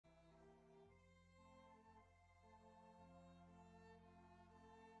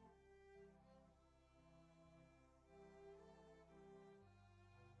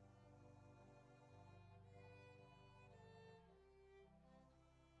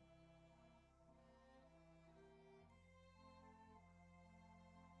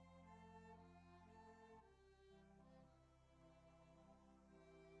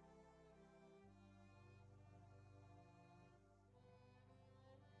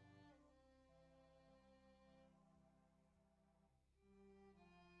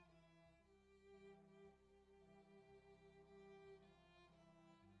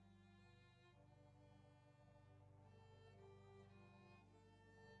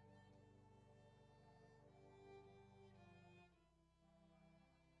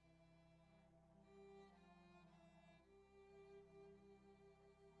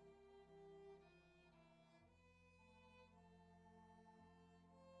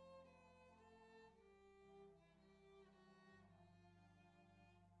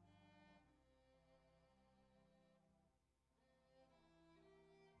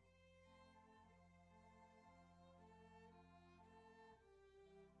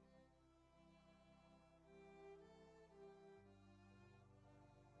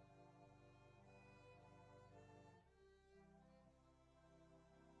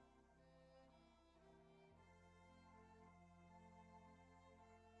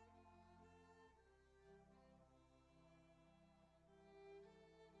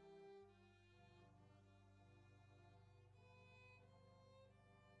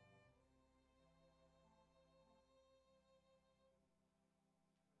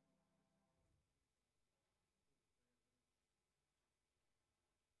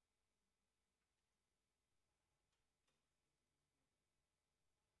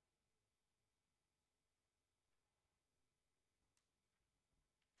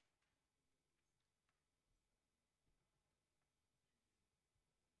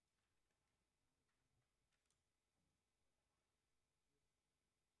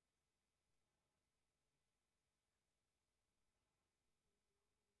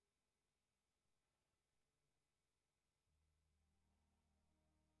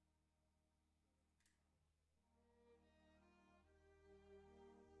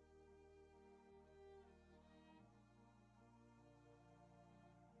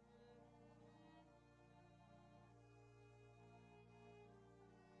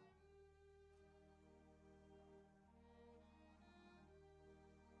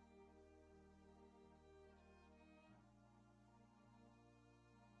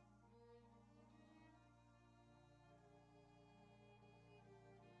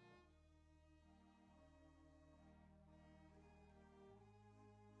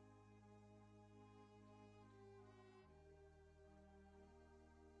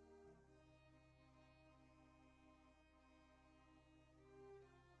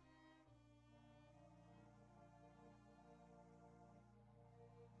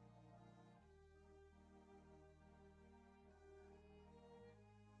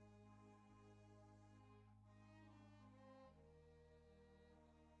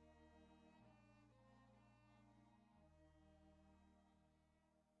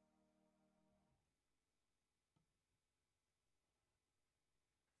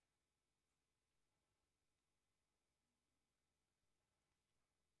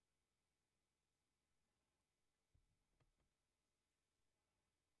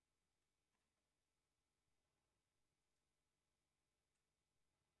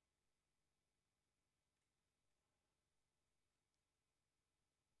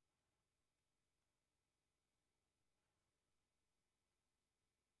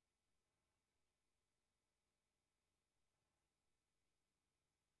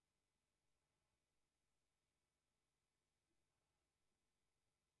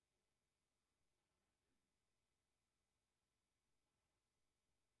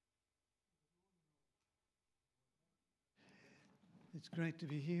It's great to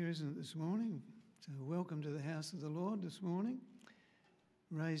be here, isn't it, this morning? So welcome to the house of the Lord this morning,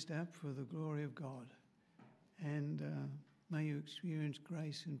 raised up for the glory of God. And may you experience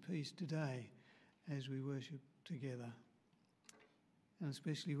grace and peace today as we worship together. And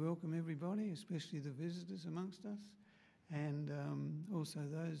especially welcome everybody, especially the visitors amongst us, and also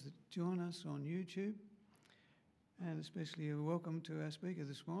those that join us on YouTube. And especially a welcome to our speaker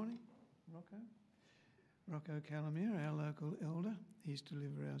this morning, Rocco Calamere, our local elder. He's to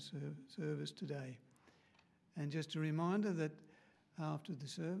deliver our service today. And just a reminder that after the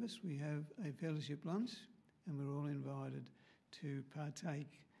service we have a fellowship lunch, and we're all invited to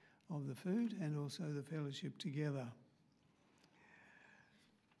partake of the food and also the fellowship together.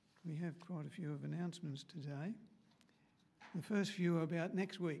 We have quite a few of announcements today. The first few are about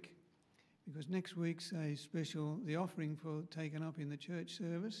next week, because next week's the offering for taken up in the church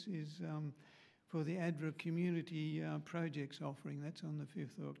service is for the ADRA Community Projects offering. That's on the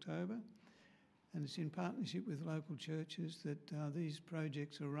 5th of October. And it's in partnership with local churches that these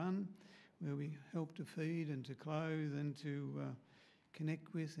projects are run, where we help to feed and to clothe and to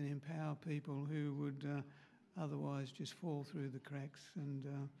connect with and empower people who would otherwise just fall through the cracks and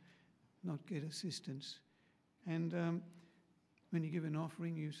not get assistance. And when you give an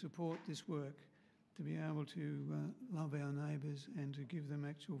offering, you support this work to be able to love our neighbours and to give them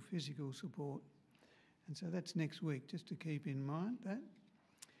actual physical support. And so that's next week, just to keep in mind that.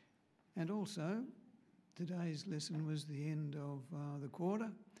 And also, today's lesson was the end of the quarter.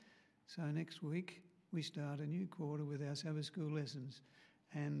 So next week, we start a new quarter with our Sabbath school lessons.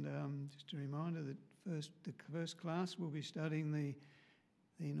 And just a reminder that the first class will be studying the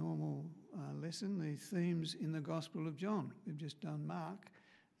normal lesson, the themes in the Gospel of John. We've just done Mark,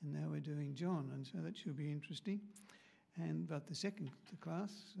 and now we're doing John, and so that should be interesting. But the second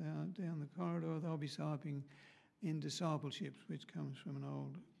class, down the corridor, they'll be typing in discipleships, which comes from an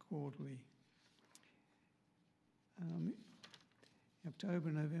old quarterly. October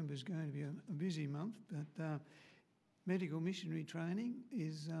and November is going to be a busy month, but medical missionary training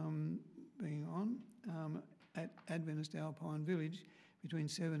is being on at Adventist Alpine Village between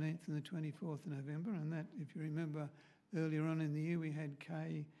 17th and the 24th of November. And that, if you remember, earlier on in the year we had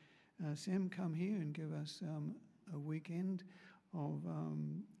Kay Sem come here and give us a weekend of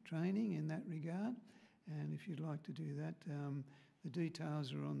training in that regard. And if you'd like to do that, the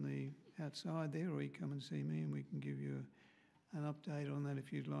details are on the outside there, or you come and see me and we can give you an update on that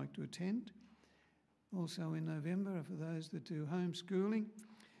if you'd like to attend. Also in November, for those that do homeschooling,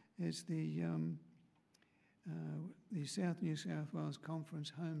 is the South New South Wales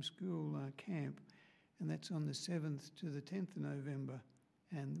Conference Homeschool Camp, and that's on the 7th to the 10th of November.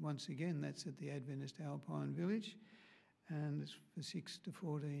 And once again, that's at the Adventist Alpine Village, and it's for 6 to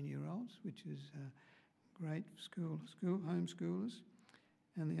 14-year-olds, which is great school homeschoolers.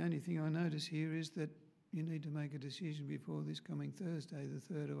 And the only thing I notice here is that you need to make a decision before this coming Thursday,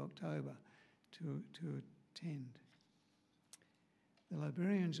 the 3rd of October, to attend. The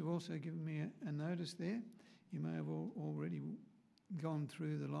librarians have also given me a notice there. You may have already gone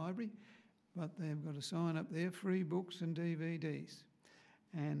through the library, but they've got a sign up there, free books and DVDs.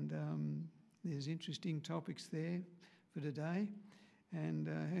 And there's interesting topics there for today. And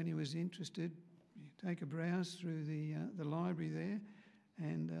anyone who's interested, take a browse through the library there,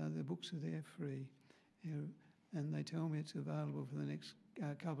 and the books are there free. And they tell me it's available for the next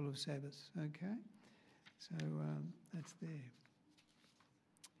couple of Sabbaths, okay? So that's there.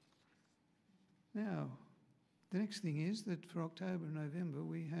 Now, the next thing is that for October and November,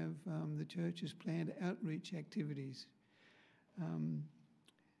 we have the church's planned outreach activities.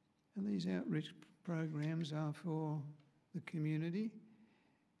 And these outreach programs are for the community,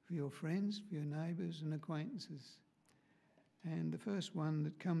 for your friends, for your neighbours and acquaintances. And the first one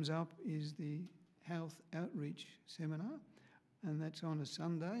that comes up is the Health Outreach Seminar, and that's on a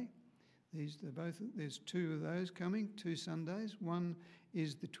Sunday. There's two of those coming, 2 Sundays. One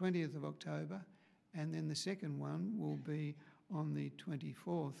is the 20th of October, and then the second one will be on the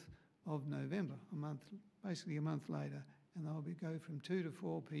 24th of November, basically a month later. And they'll go from 2 to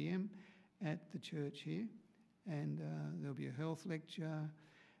 4 p.m. at the church here, and there'll be a health lecture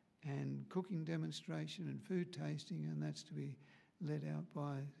and cooking demonstration and food tasting, and that's to be led out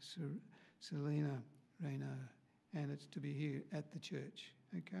by Selena Reno, and it's to be here at the church,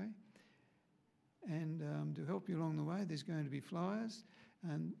 okay? And to help you along the way, there's going to be flyers,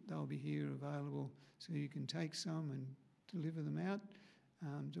 and they'll be here available so you can take some and deliver them out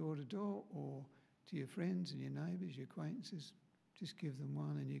door to door, or to your friends and your neighbours, your acquaintances. Just give them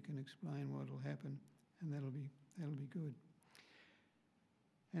one and you can explain what will happen, and that'll be good.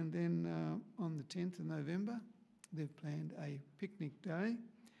 And then on the 10th of November, they've planned a picnic day.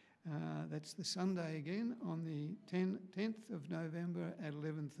 That's the Sunday again on the 10th of November at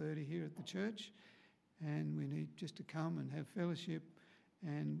 11:30 here at the church. And we need just to come and have fellowship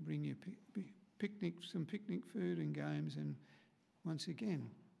and bring your some picnic food and games. And once again,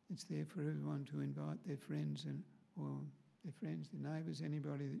 it's there for everyone to invite their friends or their neighbours,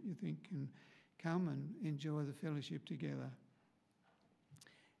 anybody that you think can come and enjoy the fellowship together.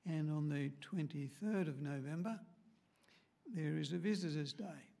 And on the 23rd of November, there is a Visitors'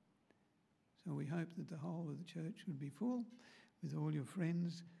 Day. So we hope that the whole of the church would be full with all your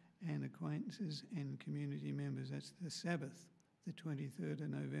friends and acquaintances and community members. That's the Sabbath, the 23rd of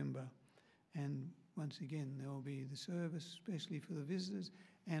November. And once again, there will be the service, especially for the visitors,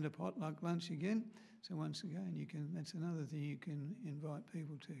 and a potluck lunch again. So once again, that's another thing you can invite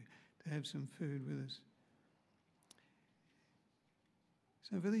people to have some food with us.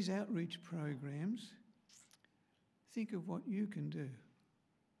 So for these outreach programs, think of what you can do.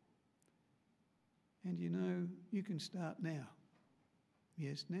 And you can start now.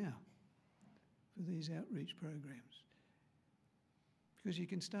 Yes, now, for these outreach programs. Because you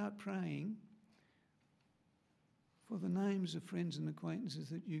can start praying for the names of friends and acquaintances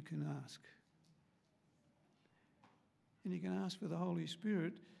that you can ask. And you can ask for the Holy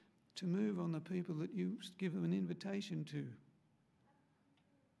Spirit to move on the people that you give them an invitation to.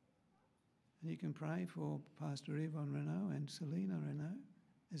 And you can pray for Pastor Yvonne Renault and Selena Renault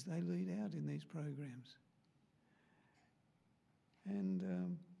as they lead out in these programs.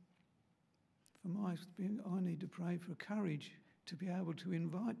 And for my experience, I need to pray for courage to be able to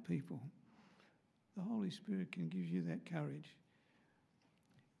invite people. The Holy Spirit can give you that courage.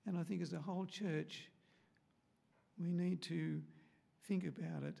 And I think as a whole church, we need to think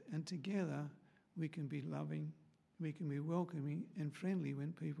about it, and together we can be loving, we can be welcoming and friendly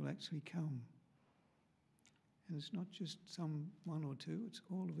when people actually come. And it's not just one or two, it's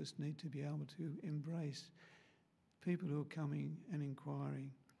all of us need to be able to embrace people who are coming and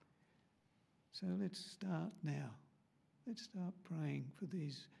inquiring. So let's start now. Let's start praying for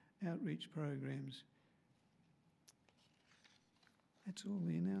these outreach programs. That's all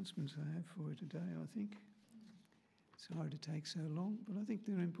the announcements I have for you today, I think. Sorry to take so long, but I think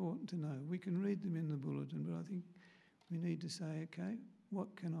they're important to know. We can read them in the bulletin, but I think we need to say, okay,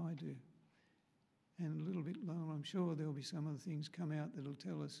 what can I do? And a little bit longer, I'm sure there'll be some other things come out that'll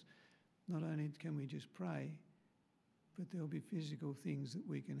tell us not only can we just pray, but there'll be physical things that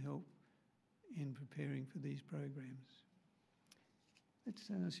we can help in preparing for these programs. Let's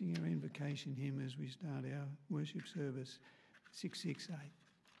sing our invocation hymn as we start our worship service, 668,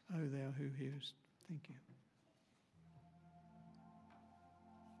 O Thou Who Hearest. Thank you.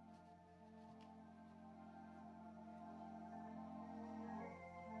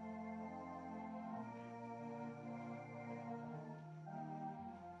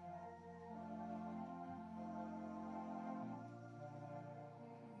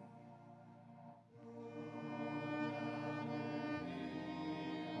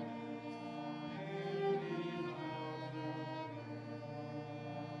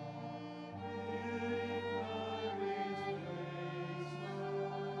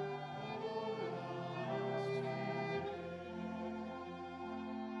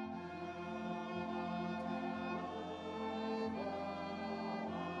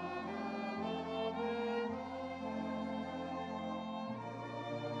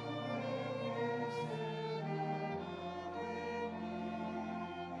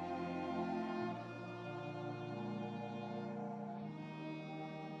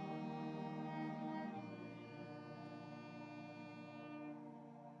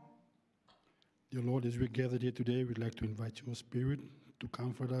 Dear Lord, as we gathered here today, we'd like to invite your Spirit to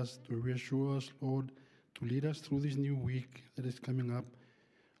comfort us, to reassure us, Lord, to lead us through this new week that is coming up.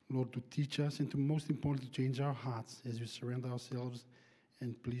 Lord, to teach us and to most importantly, to change our hearts as we surrender ourselves.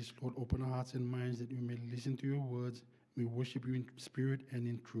 And please, Lord, open our hearts and minds that we may listen to your words. We worship you in spirit and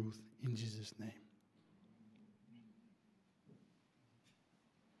in truth. In Jesus' name.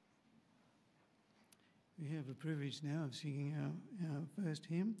 We have the privilege now of singing our first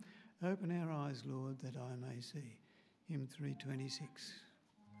hymn, Open Our Eyes, Lord, that I may see. Hymn 326.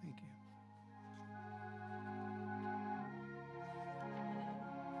 Thank you.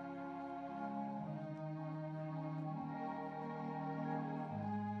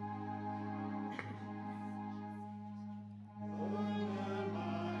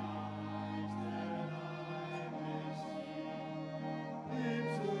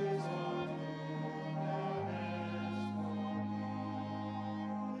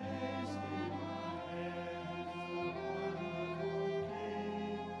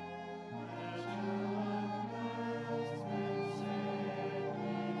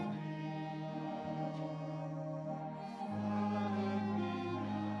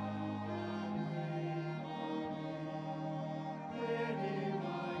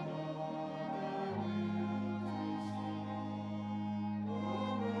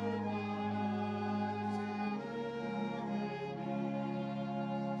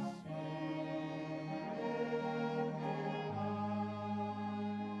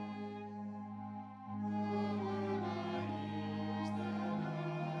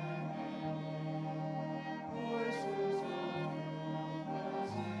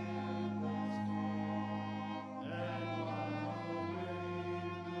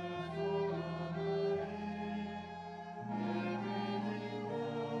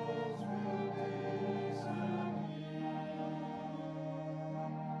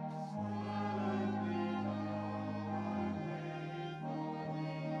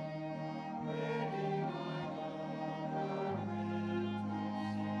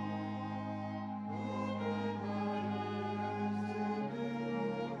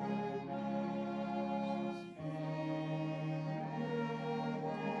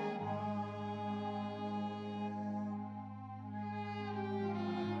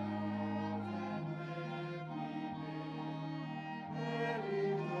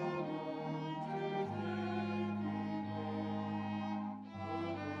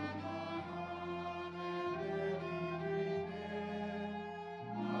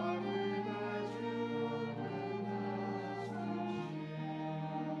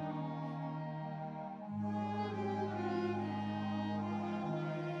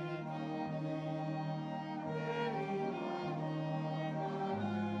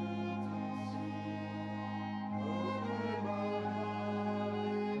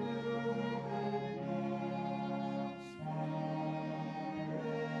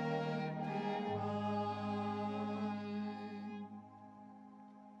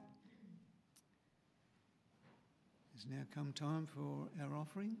 It's now come time for our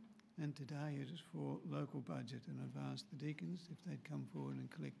offering, and today it is for local budget, and I've asked the deacons if they'd come forward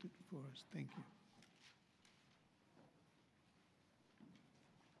and collect it for us. Thank you.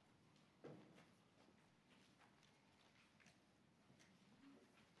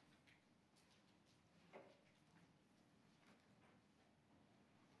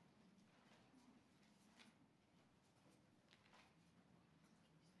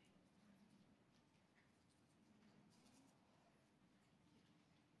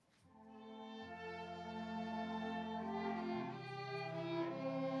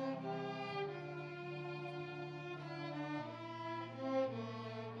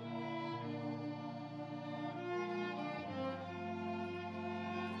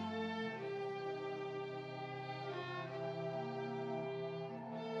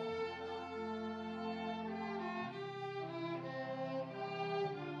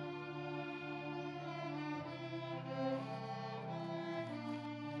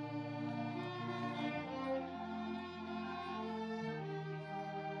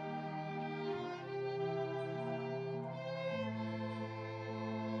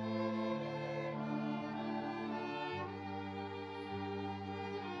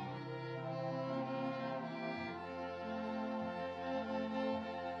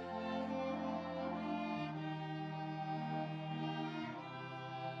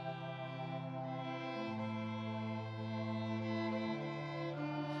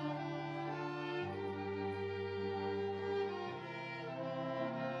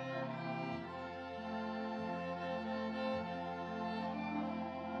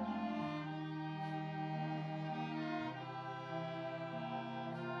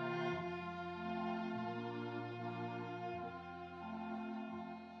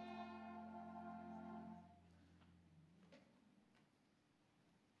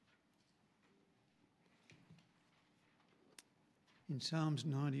 In Psalms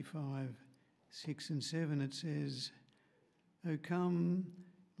 95, 6 and 7 it says, "O come,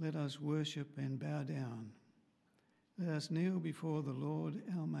 let us worship and bow down. Let us kneel before the Lord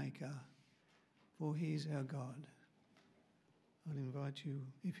our Maker, for he is our God." I'll invite you,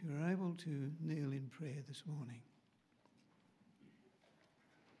 if you're able, to kneel in prayer this morning.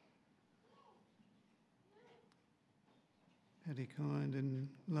 Our kind and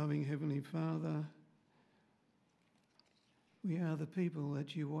loving Heavenly Father, we are the people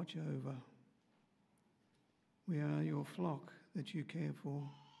that you watch over. We are your flock that you care for.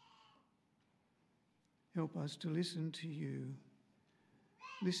 Help us to listen to you,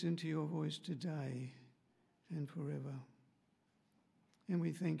 listen to your voice today and forever. And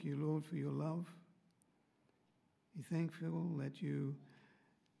we thank you, Lord, for your love. We're thankful that you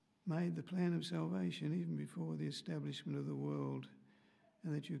made the plan of salvation even before the establishment of the world,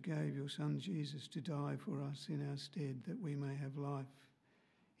 and that you gave your Son Jesus to die for us in our stead, that we may have life,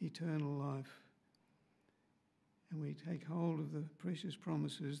 eternal life. And we take hold of the precious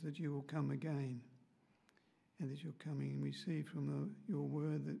promises that you will come again, and that you're coming, and we see from your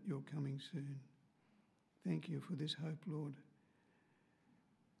word that you're coming soon. Thank you for this hope, Lord.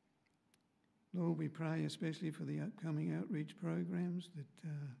 Lord, we pray especially for the upcoming outreach programs, that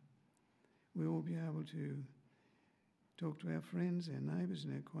we will be able to talk to our friends, our neighbours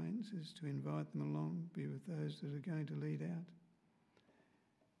and our acquaintances, to invite them along, be with those that are going to lead out.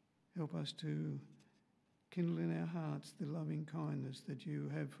 Help us to kindle in our hearts the loving kindness that you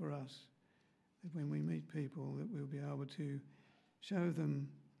have for us, that when we meet people that we'll be able to show them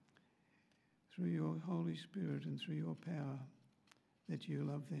through your Holy Spirit and through your power that you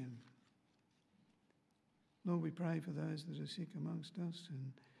love them. Lord, we pray for those that are sick amongst us,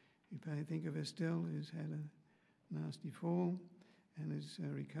 and we pray, think of Estelle, who's had a nasty fall and is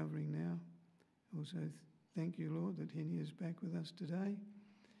recovering now. Also, thank you, Lord, that Henny is back with us today.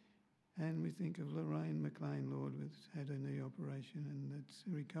 And we think of Lorraine McLean, Lord, who's had a knee operation and that's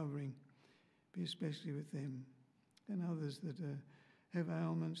recovering. Be especially with them and others that have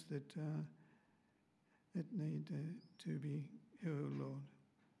ailments that need to be healed, Lord.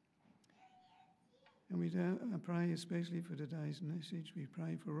 And we pray especially for today's message. We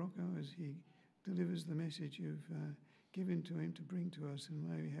pray for Rocco as he delivers the message you've given to him to bring to us, and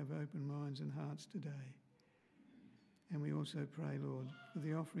may we have open minds and hearts today. And we also pray, Lord, for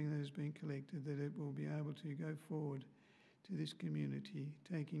the offering that has been collected, that it will be able to go forward to this community,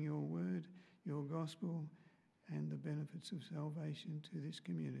 taking your word, your gospel, and the benefits of salvation to this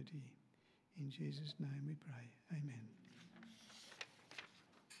community. In Jesus' name we pray. Amen.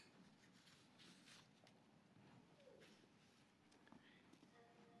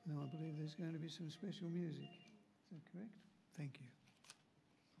 Now I believe there's going to be some special music. Is that correct? Thank you.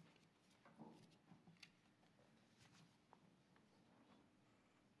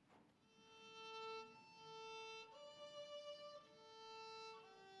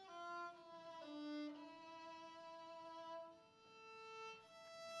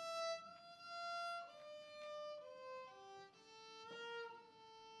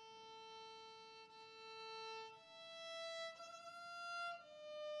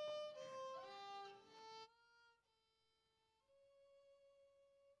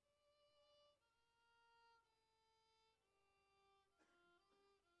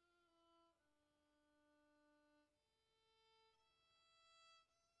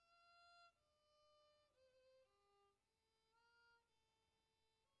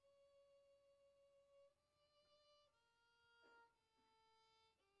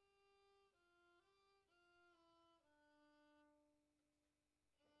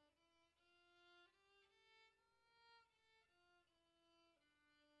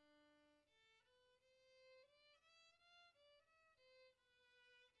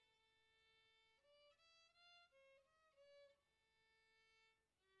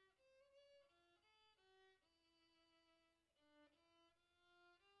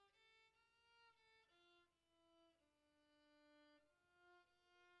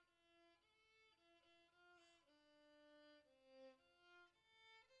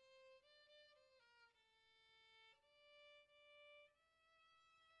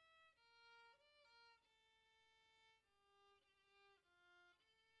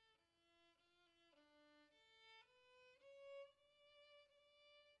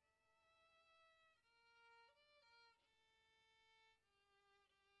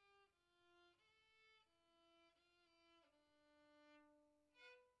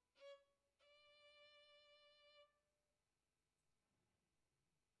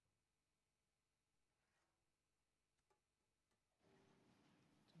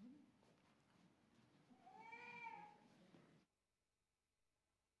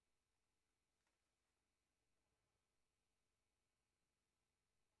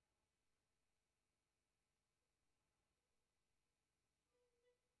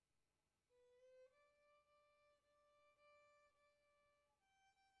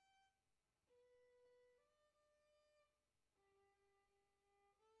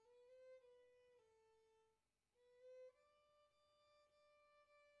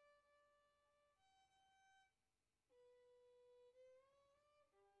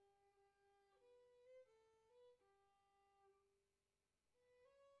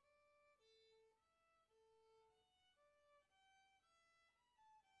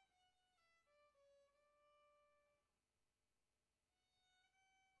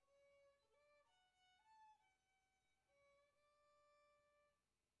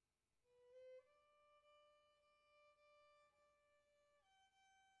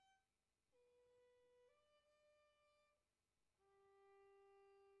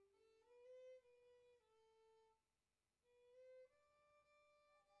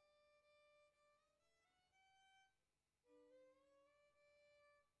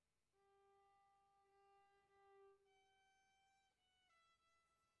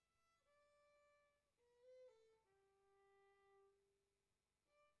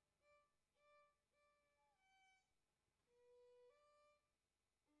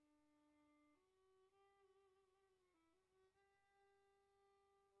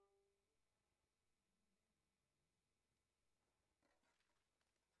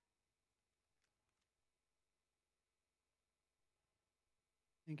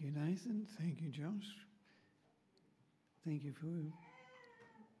 Thank you, Nathan. Thank you, Josh. Thank you for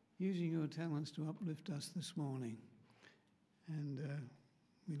using your talents to uplift us this morning. And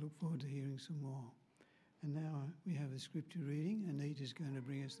we look forward to hearing some more. And now we have a scripture reading. Anita's going to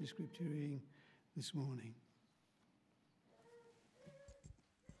bring us the scripture reading this morning.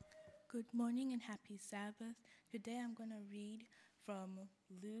 Good morning and happy Sabbath. Today I'm going to read from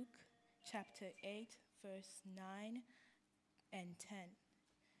Luke chapter 8, verse 9 and 10.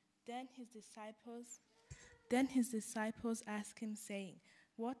 Then his disciples asked him, saying,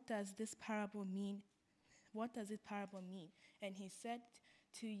 What does this parable mean? What does this parable mean? And he said,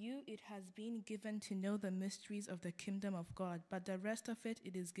 To you it has been given to know the mysteries of the kingdom of God, but the rest of it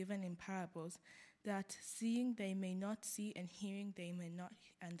is given in parables, that seeing they may not see, and hearing they may not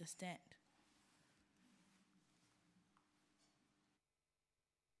understand.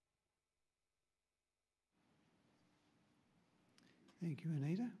 Thank you,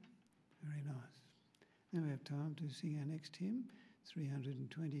 Anita. Very nice. Now we have time to sing our next hymn,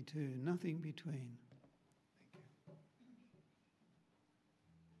 322, Nothing Between.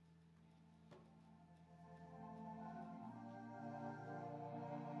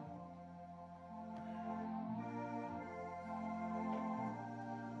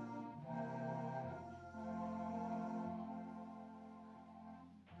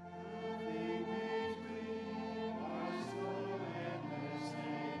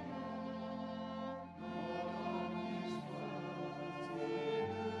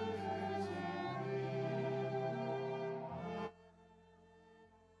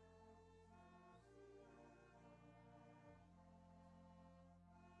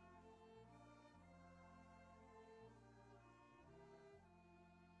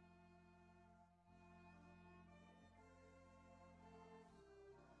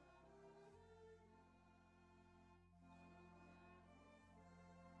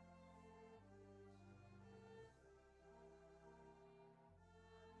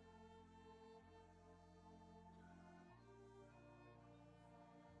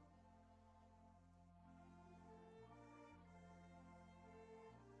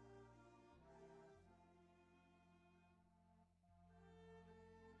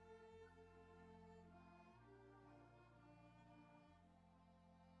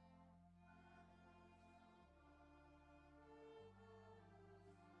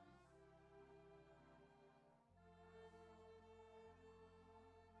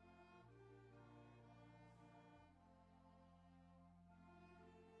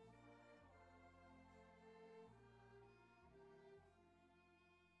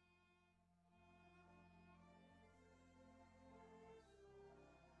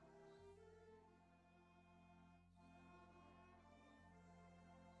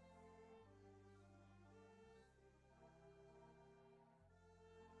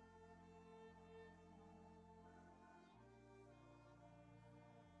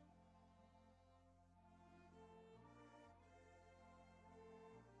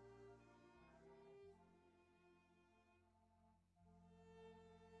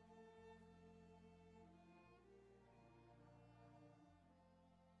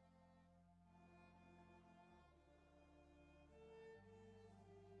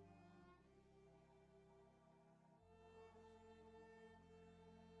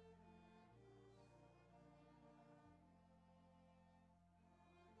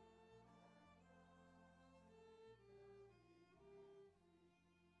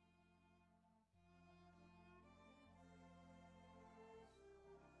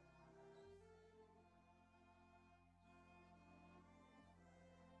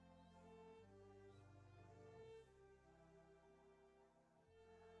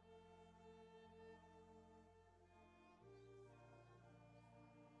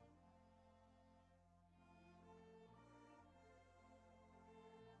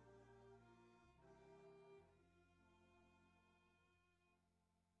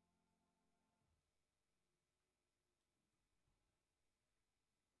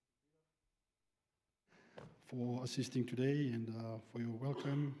 For assisting today and for your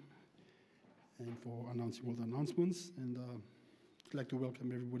welcome and for announcing all the announcements. And I'd like to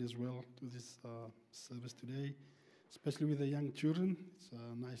welcome everybody as well to this service today, especially with the young children. It's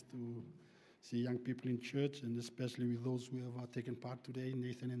nice to see young people in church, and especially with those who have taken part today,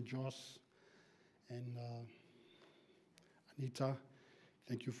 Nathan and Josh and Anita.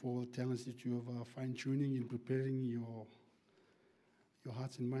 Thank you for the talents that you have fine-tuning in preparing your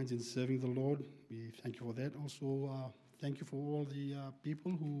hearts and minds in serving the Lord. We thank you for that. Also, thank you for all the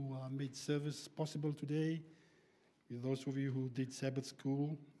people who made service possible today. With those of you who did Sabbath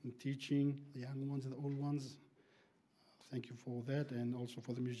school and teaching, the young ones and the old ones, Thank you for that, and also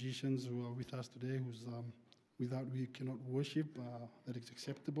for the musicians who are with us today, who's without we cannot worship, that is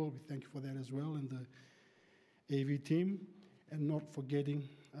acceptable. We thank you for that as well, and the AV team, and not forgetting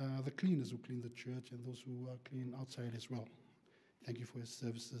the cleaners who clean the church and those who clean outside as well. Thank you for your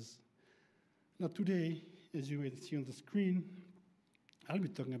services. Now today, as you will see on the screen, I'll be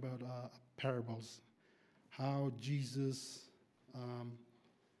talking about parables, how Jesus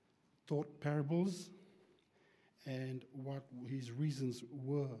taught parables, and what his reasons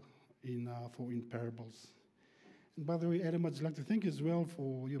were in parables. And by the way, Adam, I'd like to thank you as well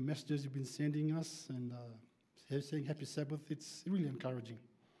for your messages you've been sending us, and saying Happy Sabbath. It's really encouraging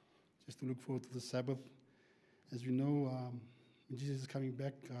just to look forward to the Sabbath. As we know, when Jesus is coming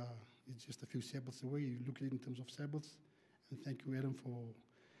back, it's just a few Sabbaths away. You look at it in terms of Sabbaths. And thank you, Adam, for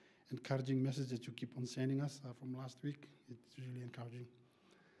encouraging message that you keep on sending us from last week. It's really encouraging.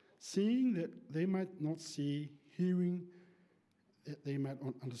 Seeing that they might not see, hearing that they might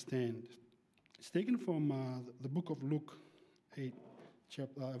not understand. It's taken from the book of Luke 8,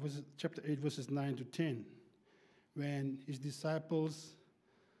 chapter 8, verses 9 to 10, when his disciples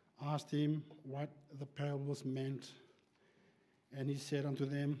asked him what the parables meant. And he said unto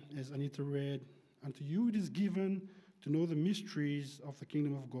them, as Anita read, unto you it is given to know the mysteries of the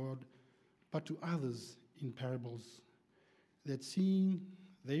kingdom of God, but to others in parables, that seeing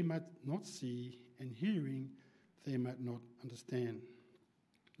they might not see, and hearing they might not understand.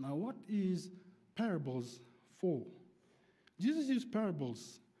 Now, what is parables for? Jesus used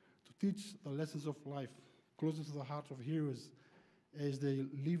parables to teach the lessons of life closer to the heart of hearers as they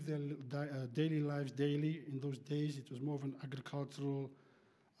live their daily lives daily. In those days, it was more of an agricultural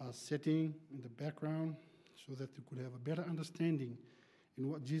setting in the background, so that they could have a better understanding in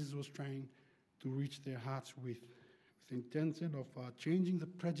what Jesus was trying to reach their hearts with the intention of changing the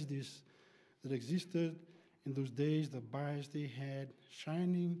prejudice that existed in those days, the bias they had,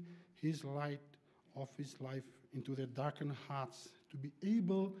 shining his light of his life into their darkened hearts to be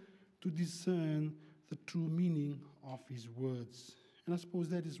able to discern the true meaning of his words. And I suppose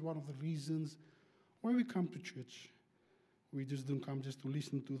that is one of the reasons why we come to church. We just don't come just to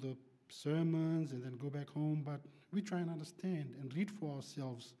listen to the sermons and then go back home, but we try and understand and read for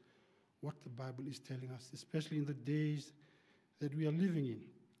ourselves what the Bible is telling us, especially in the days that we are living in.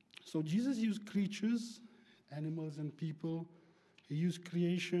 So Jesus used creatures, animals and people. He used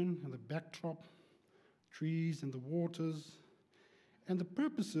creation and the backdrop, trees and the waters. And the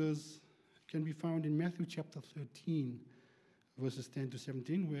purposes can be found in Matthew chapter 13, verses 10 to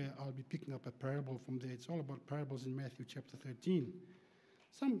 17, where I'll be picking up a parable from there. It's all about parables in Matthew chapter 13.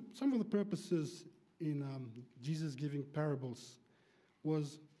 Some of the purposes in Jesus giving parables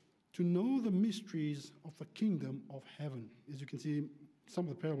was to know the mysteries of the kingdom of heaven. As you can see, some of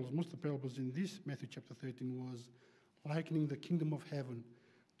the parables, most of the parables in this Matthew chapter 13 was likening the kingdom of heaven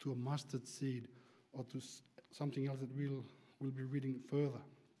to a mustard seed or to something else that we'll be reading further.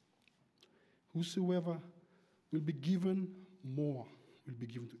 Whosoever will be given more will be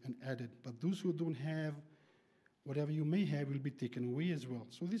given to and added, but those who don't have, whatever you may have will be taken away as well.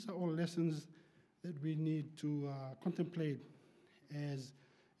 So these are all lessons that we need to contemplate as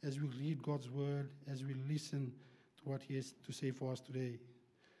we read God's word, as we listen to what he has to say for us today.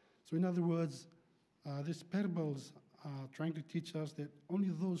 So in other words, these parables are trying to teach us that only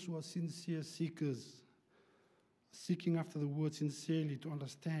those who are sincere seekers, seeking after the word sincerely to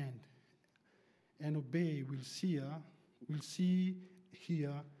understand and obey, will see,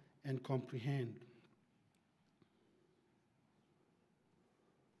 hear, and comprehend.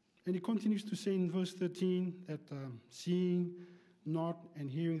 And he continues to say in verse 13 that seeing not and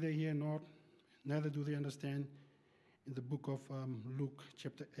hearing they hear not, neither do they understand, in the book of Luke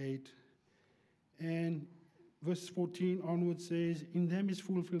chapter 8. And verse 14 onwards says, in them is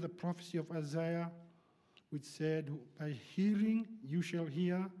fulfilled the prophecy of Isaiah, which said, by hearing you shall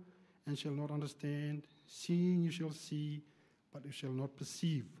hear and shall not understand, seeing you shall see, but you shall not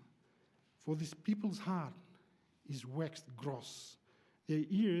perceive. For this people's heart is waxed gross. Their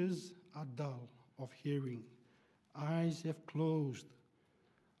ears are dull of hearing. Eyes have closed,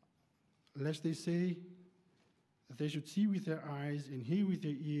 lest they say that they should see with their eyes and hear with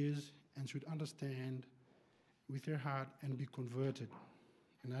their ears and should understand with their heart and be converted,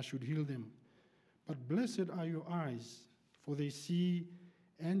 and I should heal them. But blessed are your eyes, for they see,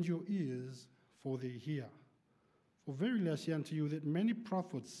 and your ears, for they hear. For verily I say unto you that many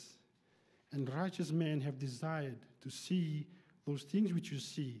prophets and righteous men have desired to see those things which you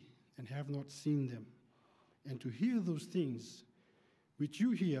see and have not seen them, and to hear those things which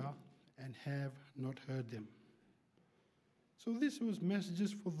you hear and have not heard them. So this was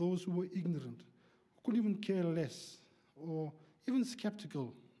messages for those who were ignorant, who could even care less or even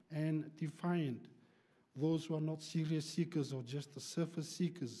skeptical and defiant, those who are not serious seekers or just the surface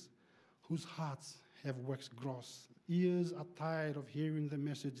seekers, whose hearts have waxed gross. Ears are tired of hearing the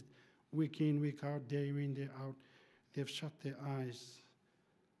message week in, week out, day in, day out. They've shut their eyes.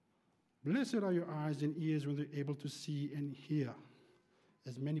 Blessed are your eyes and ears when they're able to see and hear,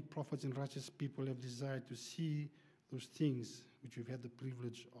 as many prophets and righteous people have desired to see those things which we've had the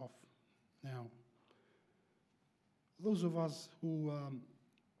privilege of now. Those of us who,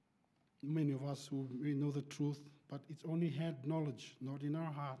 many of us who we know the truth, but it's only had knowledge, not in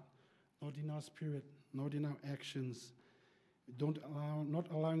our heart, not in our spirit, not in our actions. Not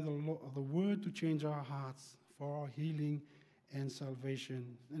allowing the word to change our hearts for our healing and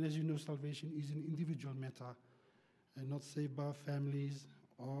salvation. And as you know, salvation is an individual matter and not saved by our families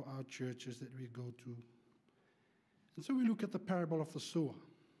or our churches that we go to. And so we look at the parable of the sower.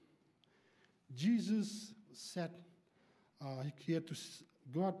 Jesus sat, he had to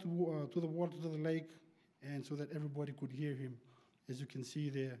go out to the water, to the lake, and so that everybody could hear him, as you can see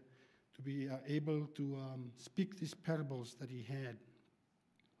there, to be able to speak these parables that he had.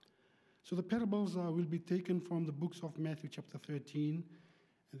 So the parables will be taken from the books of Matthew chapter 13.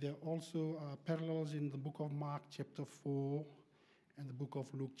 And there are also parallels in the book of Mark chapter 4 and the book of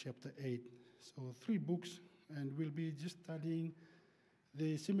Luke chapter 8. So 3 books, and we'll be just studying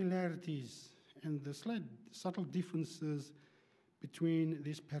the similarities and the slight subtle differences between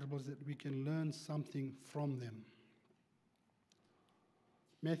these parables that we can learn something from them.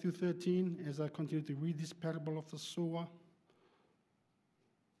 Matthew 13, as I continue to read this parable of the sower.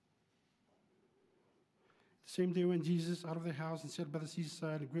 The same day when Jesus, out of the house and sat by the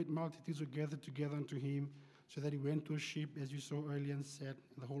seaside, great multitudes were gathered together unto him, so that he went to a ship, as you saw earlier, and sat,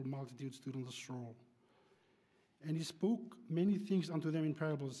 and the whole multitude stood on the shore. And he spoke many things unto them in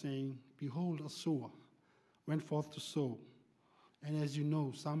parables, saying, Behold, a sower went forth to sow. And as you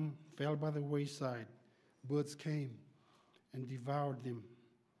know, some fell by the wayside. Birds came and devoured them.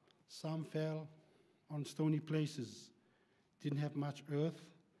 Some fell on stony places, didn't have much earth,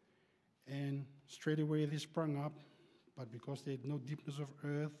 and straight away they sprung up, but because they had no deepness of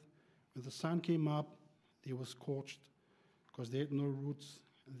earth, when the sun came up, they were scorched, because they had no roots,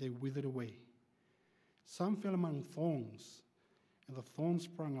 and they withered away. Some fell among thorns, and the thorns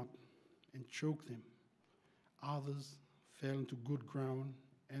sprung up and choked them. Others fell into good ground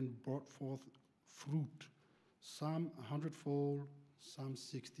and brought forth fruit, some 100-fold, some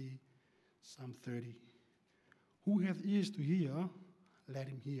 60, some 30. Who hath ears to hear, let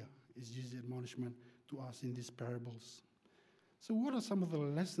him hear, is Jesus' admonishment to us in these parables. So what are some of the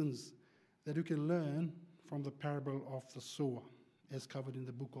lessons that you can learn from the parable of the sower, as covered in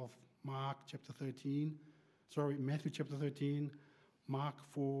the book of Matthew chapter 13, Mark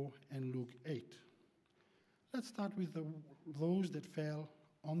 4, and Luke 8? Let's start with those that fell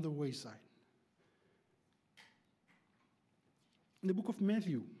on the wayside. In the book of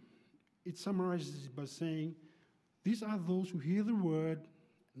Matthew, it summarizes it by saying, these are those who hear the word,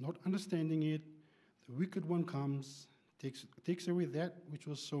 not understanding it. The wicked one comes, takes away that which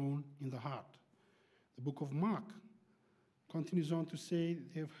was sown in the heart. The book of Mark continues on to say,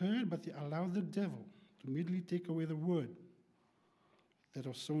 they have heard, but they allow the devil to immediately take away the word that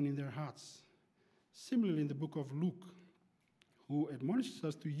was sown in their hearts. Similarly, in the book of Luke, who admonishes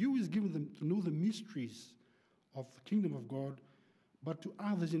us, to you is given them to know the mysteries of the kingdom of God, but to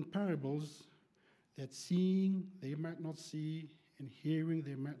others in parables, that seeing they might not see, and hearing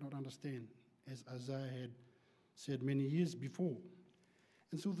they might not understand, as Isaiah had said many years before.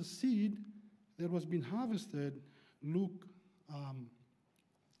 And so the seed that was being harvested, Luke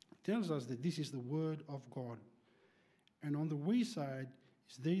tells us that this is the word of God. And on the wayside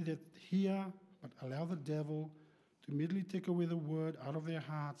is they that hear, but allow the devil to immediately take away the word out of their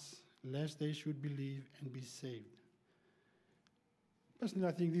hearts, lest they should believe and be saved. Personally,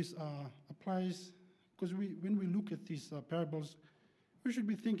 I think this applies, because when we look at these parables, we should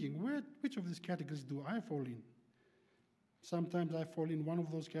be thinking, which of these categories do I fall in? Sometimes I fall in one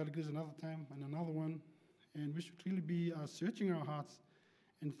of those categories, another time, and another one. And we should really be searching our hearts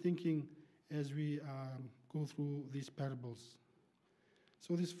and thinking as we go through these parables.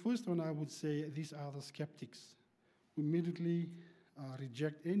 So this first one, I would say, these are the skeptics who immediately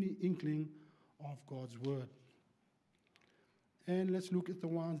reject any inkling of God's word. And let's look at the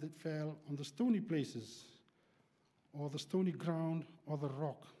ones that fell on the stony places, or the stony ground, or the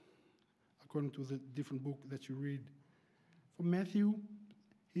rock, according to the different book that you read. For Matthew,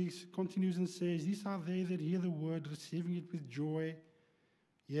 he continues and says, these are they that hear the word, receiving it with joy,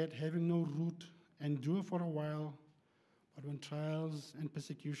 yet having no root, endure for a while. But when trials and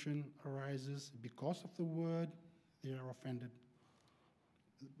persecution arises because of the word, they are offended.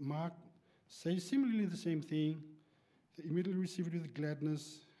 Mark says similarly the same thing. They immediately receive it with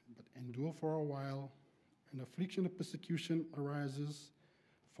gladness, but endure for a while. When affliction or persecution arises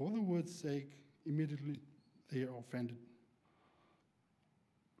for the word's sake, immediately they are offended.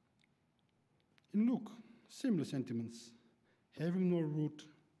 In Luke, similar sentiments. Having no root,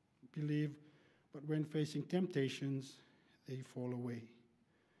 believe, but when facing temptations, they fall away.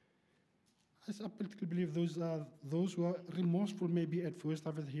 I particularly believe those who are remorseful maybe at first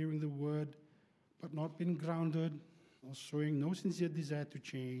after hearing the word, but not being grounded or showing no sincere desire to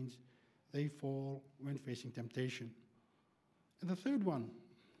change, they fall when facing temptation. And the third one,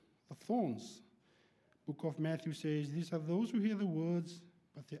 the thorns. Book of Matthew says, these are those who hear the words,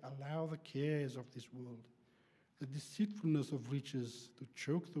 but they allow the cares of this world, the deceitfulness of riches to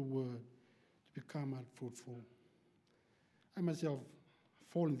choke the word, to become unfruitful. I myself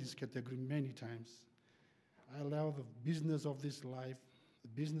fall in this category many times. I allow the business of this life, the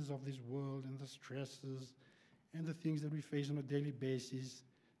business of this world, and the stresses and the things that we face on a daily basis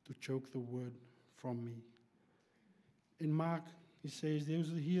to choke the word from me. In Mark, he says, those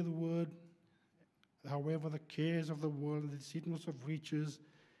who hear the word, however, the cares of the world, the deceitfulness of riches,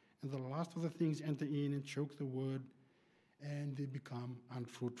 and the lust of the things enter in and choke the word, and they become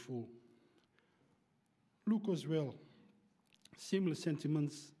unfruitful. Luke as well, similar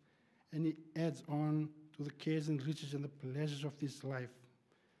sentiments, and he adds on to the cares and riches and the pleasures of this life,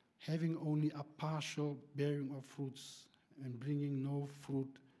 having only a partial bearing of fruits and bringing no fruit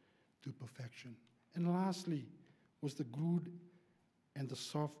to perfection. And lastly was the good and the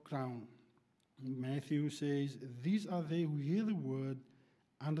soft ground. Matthew says, these are they who hear the word,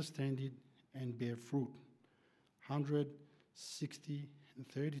 understand it, and bear fruit. 100, 60, and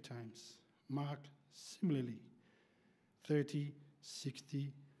 30 times. Mark, similarly, 30,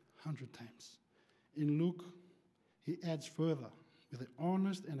 60, 100 times. In Luke, he adds further, with an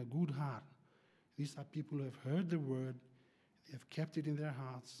honest and a good heart. These are people who have heard the word, they have kept it in their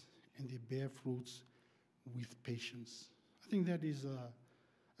hearts, and they bear fruits with patience. I think that is a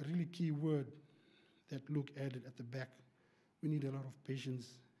really key word that Luke added at the back. We need a lot of patience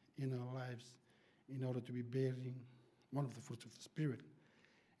in our lives in order to be bearing one of the fruits of the Spirit.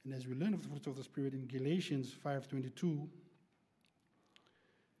 And as we learn of the fruits of the Spirit in Galatians 5:22,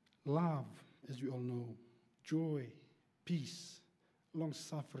 love, as we all know, joy, peace,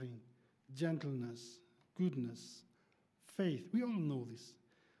 long-suffering, gentleness, goodness, faith. We all know this.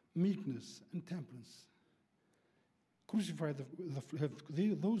 Meekness and temperance. Crucify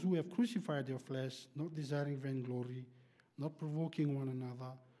those who have crucified their flesh, not desiring vainglory, not provoking one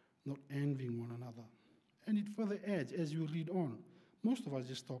another, not envying one another. And it further adds, as you read on, most of us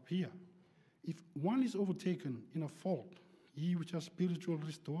just stop here. If one is overtaken in a fault, ye which are spiritual,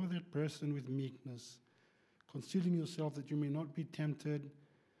 restore that person with meekness, considering yourself that you may not be tempted,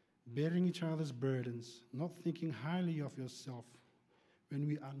 bearing each other's burdens, not thinking highly of yourself when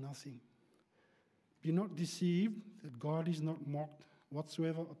we are nothing. Be not deceived, that God is not mocked.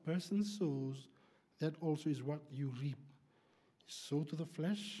 Whatsoever a person sows, that also is what you reap. Sow to the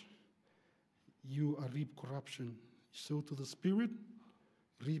flesh, you reap corruption. Sow to the Spirit,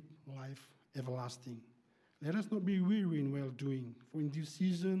 reap life everlasting. Let us not be weary in well-doing, for in due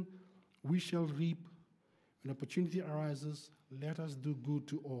season we shall reap. When opportunity arises, let us do good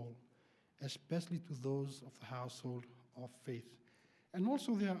to all, especially to those of the household of faith. And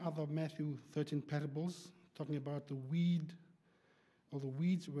also there are other Matthew 13 parables talking about the weed, or the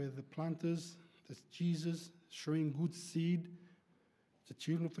weeds where the planters, that's Jesus, showing good seed, the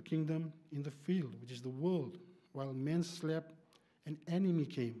children of the kingdom in the field, which is the world. While men slept, an enemy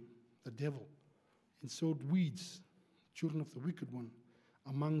came, the devil, and sowed weeds, children of the wicked one,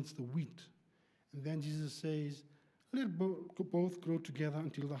 amongst the wheat. And then Jesus says, let both grow together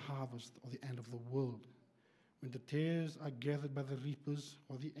until the harvest or the end of the world, when the tares are gathered by the reapers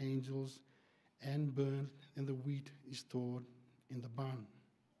or the angels and burned, and the wheat is stored in the barn.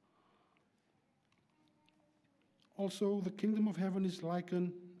 Also, the kingdom of heaven is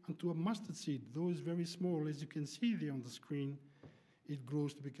likened unto a mustard seed, though it's very small, as you can see there on the screen. It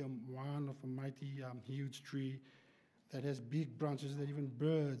grows to become one of a mighty, huge tree that has big branches that even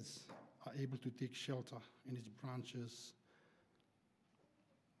birds are able to take shelter in its branches.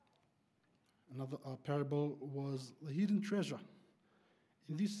 Another parable was the hidden treasure.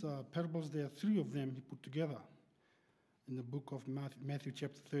 In these parables, there are three of them he put together. In the book of Matthew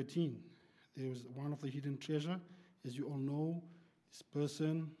chapter 13, there was one of the hidden treasure. As you all know, this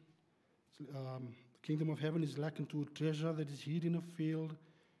person, the kingdom of heaven is likened to a treasure that is hid in a field.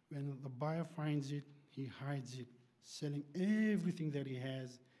 When the buyer finds it, he hides it, selling everything that he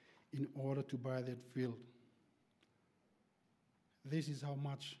has in order to buy that field. this is how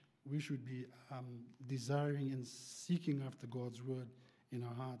much we should be desiring and seeking after God's word in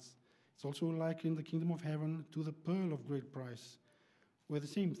our hearts. It's also like in the kingdom of heaven to the pearl of great price, where the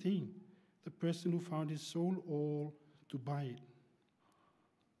same thing, the person who found his soul all to buy it.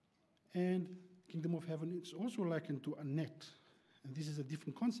 And kingdom of heaven is also likened to a net, and this is a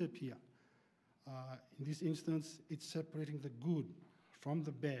different concept here. In this instance, it's separating the good from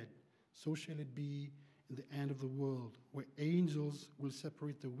the bad. So shall it be in the end of the world, where angels will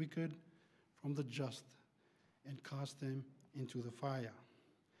separate the wicked from the just and cast them into the fire.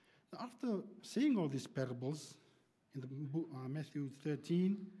 Now, after saying all these parables in the book, Matthew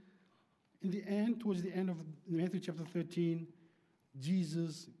 13, in the end, towards the end of Matthew chapter 13,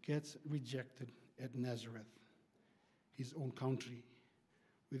 Jesus gets rejected at Nazareth, his own country,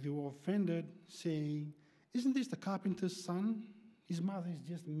 where they were offended, saying, "Isn't this the carpenter's son? His mother is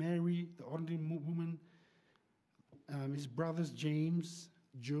just Mary, the ordinary woman. His brothers James,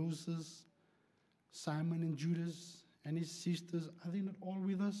 Joseph, Simon and Judas, and his sisters, are they not all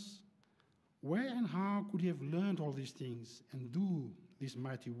with us? Where and how could he have learned all these things and do these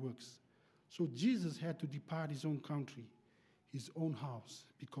mighty works?" So Jesus had to depart his own country, his own house,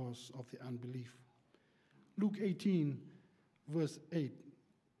 because of the unbelief. Luke 18, verse 8,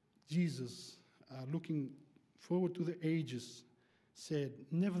 Jesus, looking forward to the ages, said,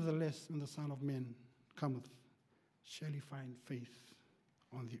 "Nevertheless, when the Son of Man cometh, shall he find faith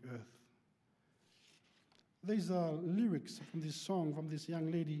on the earth?" There's lyrics from this song from this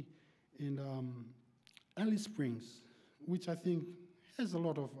young lady in Alice Springs, which I think has a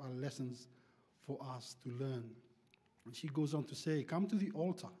lot of lessons for us to learn. And she goes on to say, "Come to the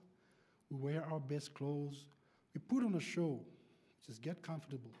altar, we wear our best clothes, we put on a show, just get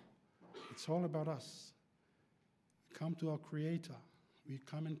comfortable. It's all about us. We come to our Creator, we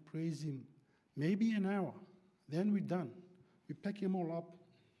come and praise Him, maybe an hour, then we're done. We pack Him all up,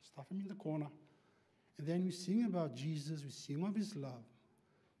 stuff Him in the corner, and then we sing about Jesus, we sing of His love,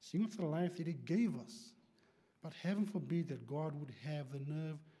 sing of the life that He gave us. But heaven forbid that God would have the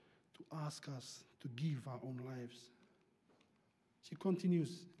nerve to ask us to give our own lives." She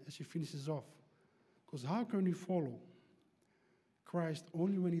continues as she finishes off, because how can we follow Christ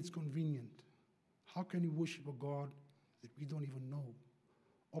only when it's convenient? How can we worship a God that we don't even know?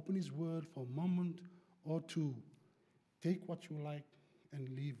 Open His word for a moment or two. Take what you like and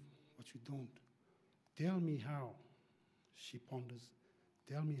leave what you don't. Tell me how, she ponders.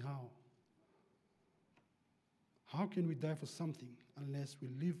 Tell me how. How can we die for something unless we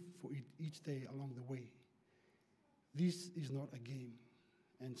live for it each day along the way? This is not a game,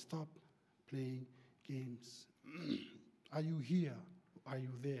 and stop playing games. Are you here or are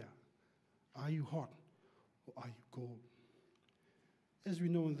you there? Are you hot or are you cold? As we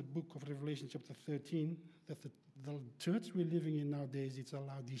know in the book of Revelation chapter 13, that the church we're living in nowadays, it's a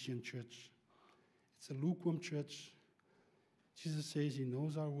Laodicean church. It's a lukewarm church. Jesus says He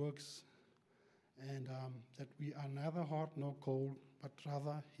knows our works, and that we are neither hot nor cold, but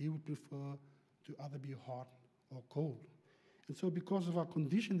rather He would prefer to either be hot or cold. And so because of our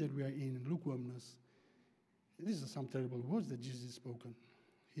condition that we are in lukewarmness, these are some terrible words that Jesus has spoken.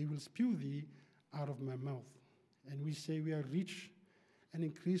 He will spew thee out of my mouth. And we say we are rich and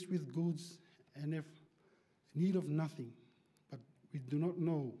increased with goods and have need of nothing, but we do not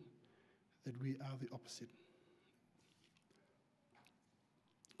know that we are the opposite.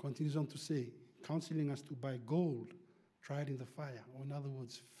 Continues on to say, counseling us to buy gold tried in the fire, or in other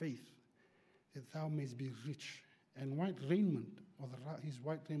words, faith, that thou mayst be rich, and white raiment, or his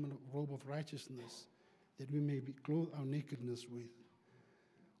white raiment, robe of righteousness, that we may be clothed our nakedness with,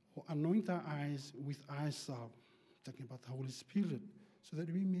 or anoint our eyes with eye salve, talking about the Holy Spirit, so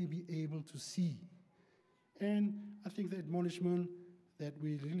that we may be able to see. And I think the admonishment that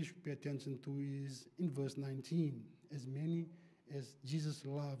we really should pay attention to is in verse 19. As many as Jesus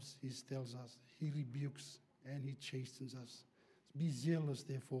loves, He tells us, He rebukes and He chastens us. Be zealous,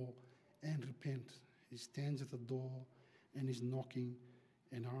 therefore, and repent. He stands at the door and is knocking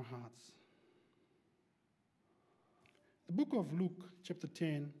in our hearts. The book of Luke, chapter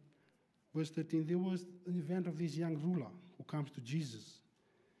 10, verse 13, there was an event of this young ruler who comes to Jesus.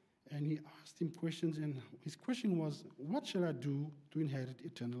 And he asked him questions, and his question was, what shall I do to inherit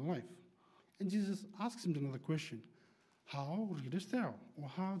eternal life? And Jesus asks him another question. How readest thou? Or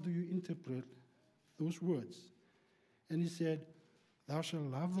how do you interpret those words? And he said, thou shalt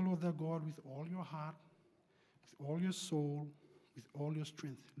love the Lord thy God with all your heart, with all your soul, with all your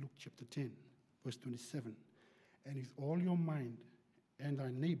strength. Luke chapter 10, verse 27. And with all your mind, and thy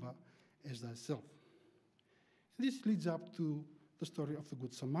neighbor as thyself. This leads up to the story of the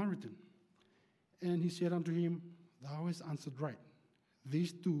Good Samaritan. And he said unto him, thou hast answered right.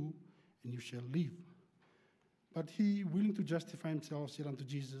 These do, and you shall live. But he, willing to justify himself, said unto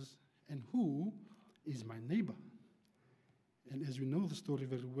Jesus, and who is my neighbor? And as we know the story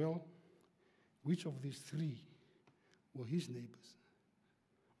very well, which of these three were his neighbors?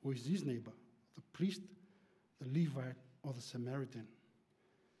 Or is his neighbor? The priest, the Levite, or the Samaritan?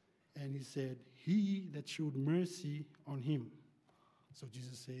 And he said, he that showed mercy on him. So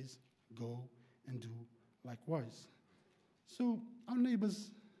Jesus says, go and do likewise. So our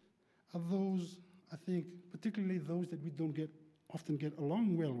neighbors are those, I think, particularly those that we don't often get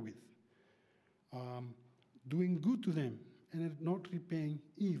along well with. Doing good to them and not repaying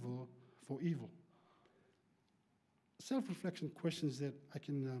evil for evil. Self-reflection questions that I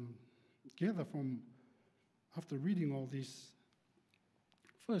can gather from after reading all this.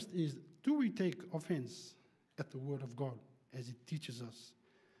 First is, do we take offense at the Word of God as it teaches us?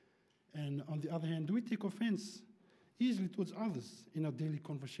 And on the other hand, do we take offense easily towards others in our daily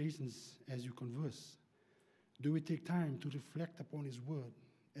conversations as you converse? Do we take time to reflect upon His Word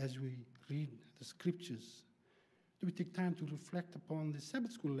as we read the Scriptures? Do we take time to reflect upon the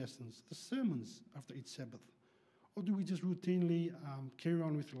Sabbath school lessons, the sermons after each Sabbath? Or do we just routinely carry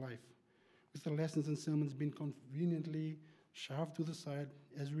on with life, with the lessons and sermons being conveniently shoved to the side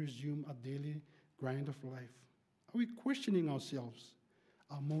as we resume our daily grind of life? Are we questioning ourselves,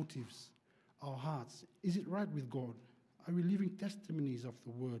 our motives, our hearts? Is it right with God? Are we living testimonies of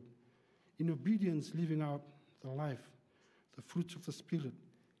the Word? In obedience, living out the life, the fruits of the Spirit,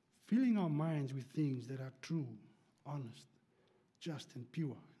 filling our minds with things that are true, honest, just, and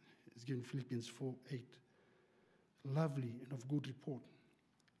pure. It's given Philippians 4:8. Lovely and of good report.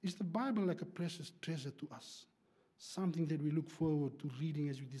 Is the Bible like a precious treasure to us? Something that we look forward to reading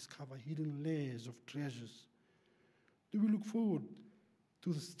as we discover hidden layers of treasures? Do we look forward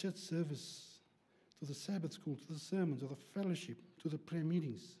to the church service, to the Sabbath school, to the sermons, or the fellowship, to the prayer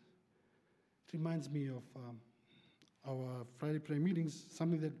meetings? It reminds me of our Friday prayer meetings.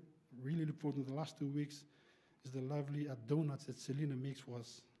 Something that really look forward to the last 2 weeks is the lovely donuts that Selena makes for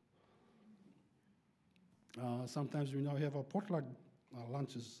us. Sometimes we now have our potluck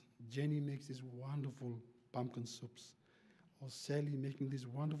lunches. Jenny makes these wonderful pumpkin soups, or Sally making these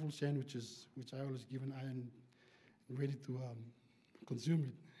wonderful sandwiches, which I always give an eye and ready to consume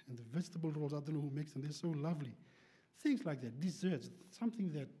it. And the vegetable rolls, I don't know who makes them, they're so lovely. Things like that, desserts,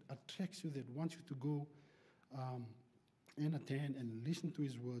 something that attracts you, that wants you to go and attend and listen to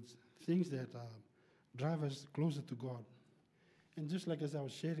His words, things that drive us closer to God. And just like as I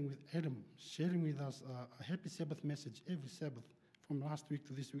was sharing with Adam, sharing with us a happy Sabbath message every Sabbath from last week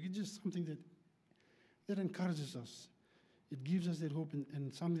to this week, it's just something that encourages us. It gives us that hope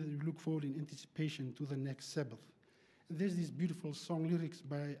and something that we look forward in anticipation to the next Sabbath. And there's these beautiful song lyrics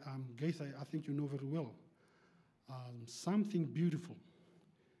by Gaither, I think you know very well. Something beautiful,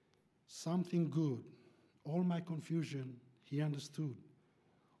 something good, all my confusion He understood.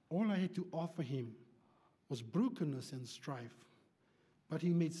 All I had to offer Him was brokenness and strife, but He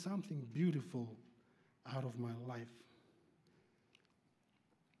made something beautiful out of my life.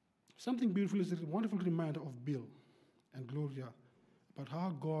 Something beautiful is a wonderful reminder of Bill and Gloria about how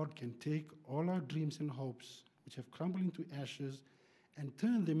God can take all our dreams and hopes, which have crumbled into ashes, and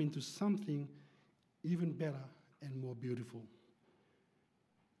turn them into something even better and more beautiful.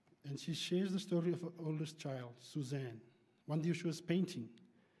 And she shares the story of her oldest child, Suzanne. One day she was painting,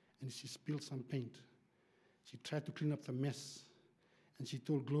 and she spilled some paint. She tried to clean up the mess, and she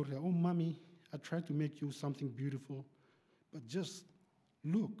told Gloria, "Oh, Mommy, I tried to make you something beautiful, but just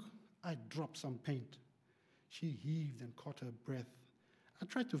look, I dropped some paint." She heaved and caught her breath. "I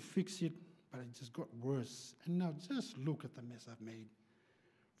tried to fix it, but it just got worse. And now just look at the mess I've made."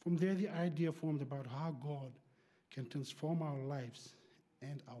 From there, the idea formed about how God can transform our lives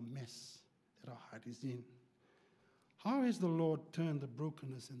and our mess that our heart is in. How has the Lord turned the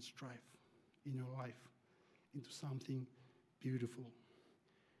brokenness and strife in your life into something beautiful?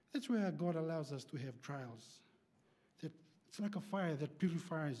 That's where God allows us to have trials. That it's like a fire that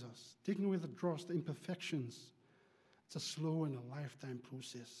purifies us, taking away the dross, the imperfections. It's a slow and a lifetime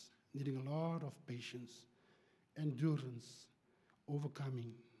process, needing a lot of patience, endurance,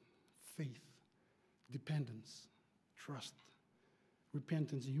 overcoming, faith, dependence, trust,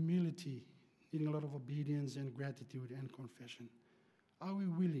 repentance, humility, needing a lot of obedience and gratitude and confession. Are we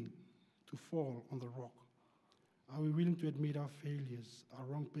willing to fall on the rock? Are we willing to admit our failures, our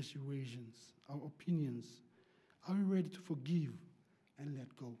wrong persuasions, our opinions? Are we ready to forgive and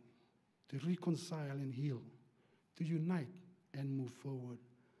let go, to reconcile and heal, to unite and move forward?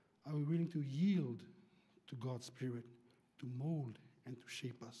 Are we willing to yield to God's Spirit, to mold and to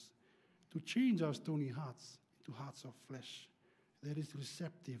shape us, to change our stony hearts into hearts of flesh that is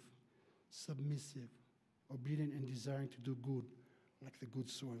receptive, submissive, obedient, and desiring to do good, like the good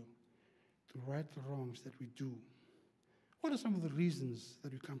soil, to right the wrongs that we do. What are some of the reasons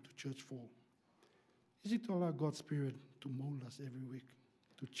that we come to church for? Is it to allow God's Spirit to mold us every week,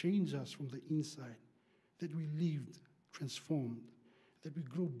 to change us from the inside, that we lived transformed, that we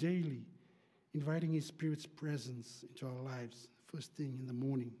grow daily, inviting His Spirit's presence into our lives, first thing in the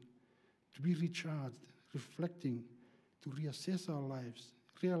morning, to be recharged, reflecting, to reassess our lives,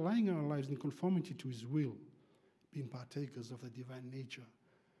 realigning our lives in conformity to His will, being partakers of the divine nature,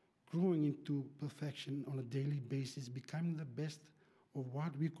 growing into perfection on a daily basis, becoming the best of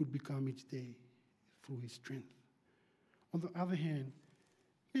what we could become each day through His strength. On the other hand,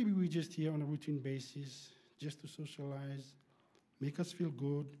 maybe we're just here on a routine basis, just to socialize, make us feel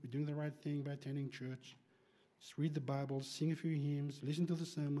good, we're doing the right thing by attending church, just read the Bible, sing a few hymns, listen to the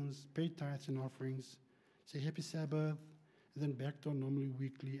sermons, pay tithes and offerings, say Happy Sabbath, and then back to our normally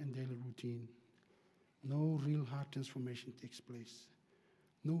weekly and daily routine. No real heart transformation takes place.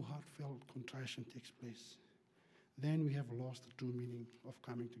 No heartfelt contrition takes place. Then we have lost the true meaning of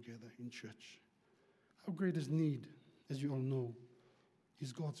coming together in church. Our greatest need, as you all know,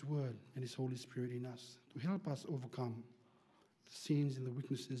 is God's Word and His Holy Spirit in us to help us overcome the sins and the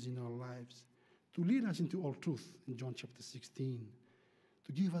weaknesses in our lives, to lead us into all truth in John chapter 16,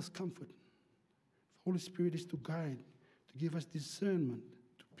 to give us comfort. The Holy Spirit is to guide, to give us discernment,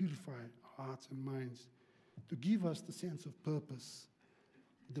 to purify our hearts and minds, to give us the sense of purpose,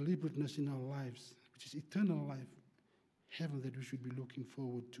 deliberateness in our lives, which is eternal life, heaven that we should be looking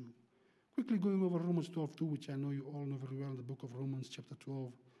forward to. Quickly going over Romans 12:2, which I know you all know very well, the book of Romans chapter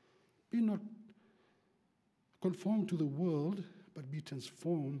 12. Be not conformed to the world, but be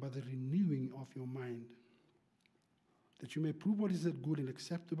transformed by the renewing of your mind, that you may prove what is that good and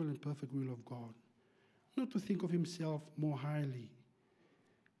acceptable and perfect will of God. Not to think of himself more highly,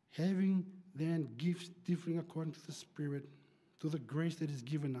 having then gifts differing according to the Spirit, to the grace that is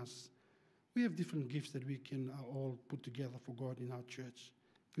given us. We have different gifts that we can all put together for God in our church.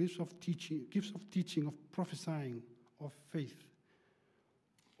 Gifts of teaching, of prophesying, of faith,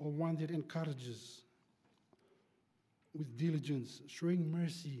 or one that encourages with diligence, showing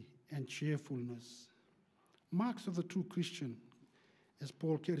mercy and cheerfulness. Marks of the true Christian, as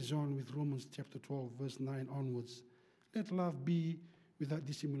Paul carries on with Romans chapter 12, verse 9 onwards. Let love be without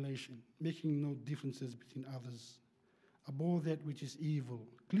dissimulation, making no differences between others. Abhor that which is evil,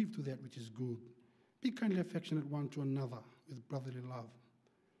 cleave to that which is good. Be kindly affectionate one to another with brotherly love.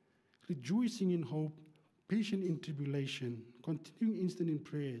 Rejoicing in hope, patient in tribulation, continuing instant in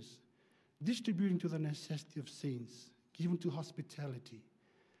prayers, distributing to the necessity of saints, given to hospitality.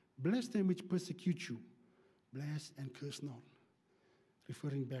 Bless them which persecute you, bless and curse not.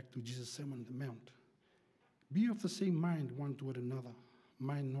 Referring back to Jesus' Sermon on the Mount. Be of the same mind one toward another,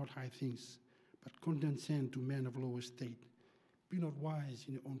 mind not high things, but condescend to men of low estate. Be not wise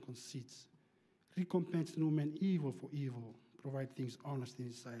in your own conceits. Recompense no man evil for evil. Provide things honest in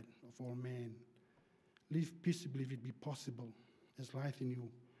the sight of all men. Live peaceably if it be possible, as life in you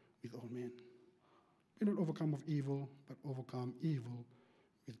with all men. Be not overcome of evil, but overcome evil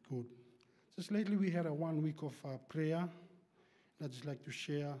with good. Just lately we had a 1 week of prayer. I'd just like to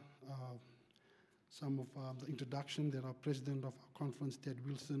share some of the introduction that our president of our conference, Ted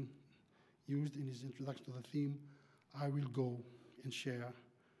Wilson, used in his introduction to the theme, I will go and share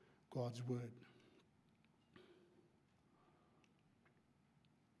God's word.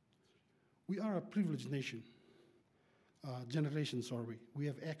 We are a privileged generation. We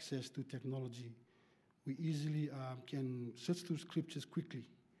have access to technology. We easily can search through scriptures quickly.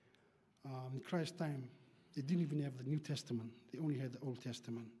 In Christ's time, they didn't even have the New Testament. They only had the Old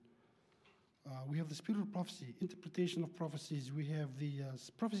Testament. We have the spirit of prophecy, interpretation of prophecies. We have the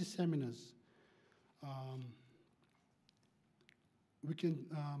prophecy seminars. We can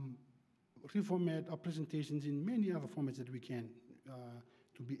reformat our presentations in many other formats that we can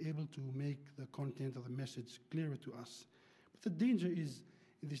to be able to make the content of the message clearer to us. But the danger is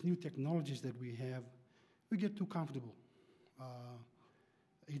in these new technologies that we have, we get too comfortable.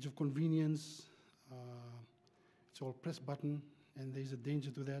 Age of convenience, it's all press button, and there's a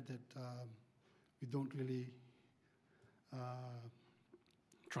danger to that we don't really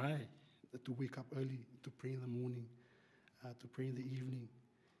try to wake up early, to pray in the morning, to pray in the evening.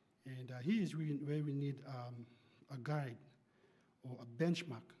 And here is where we need a guide or a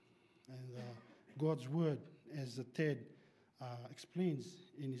benchmark. And God's word, as Ted explains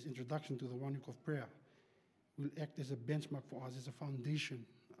in his introduction to the 1 week of prayer, will act as a benchmark for us, as a foundation,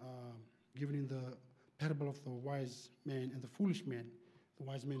 given in the parable of the wise man and the foolish man, the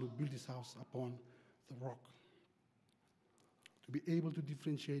wise man who built his house upon the rock. to be able to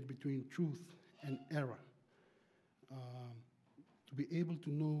differentiate between truth and error, to be able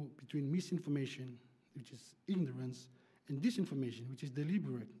to know between misinformation, which is ignorance, and disinformation, which is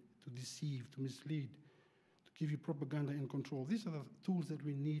deliberate, to deceive, to mislead, to give you propaganda and control. These are the tools that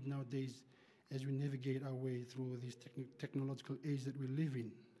we need nowadays as we navigate our way through this technological age that we live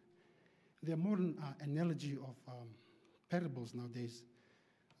in. There are modern analogy of parables nowadays,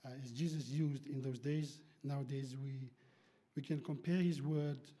 as Jesus used in those days. Nowadays, we can compare his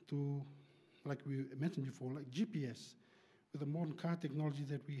word to, like we mentioned before, like GPS. With the modern car technology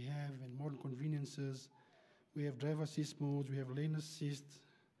that we have and modern conveniences, we have driver assist modes, we have lane assist,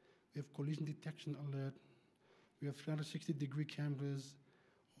 we have collision detection alert, we have 360-degree cameras.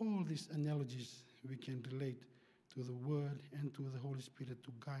 All these analogies we can relate to the Word and to the Holy Spirit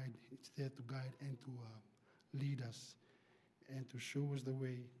to guide. It's there to guide and to lead us and to show us the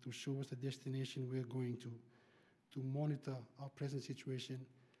way, to show us the destination we're going to monitor our present situation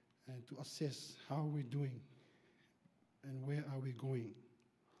and to assess how we're doing and where are we going.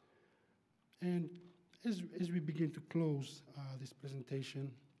 And as we begin to close this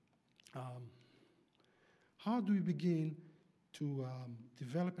presentation, how do we begin to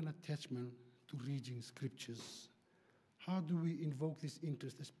develop an attachment to reading scriptures? How do we invoke this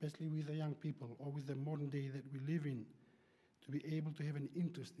interest, especially with the young people or with the modern day that we live in, to be able to have an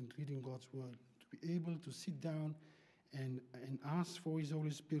interest in reading God's word, to be able to sit down and ask for his Holy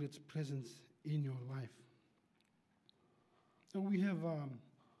Spirit's presence in your life? And we have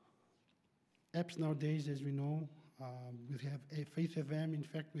apps nowadays, as we know. We have a Faith FM. In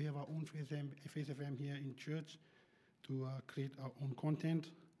fact, we have our own Faith FM here in church to create our own content.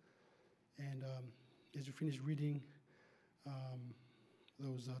 And as you finish reading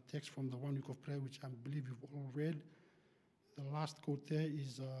those texts from the 1 week of prayer, which I believe you've all read, the last quote there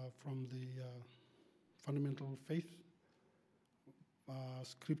is from the fundamental faith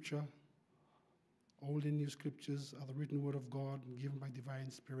scripture. Old and new scriptures are the written word of God given by divine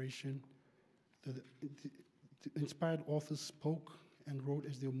inspiration. The inspired authors spoke and wrote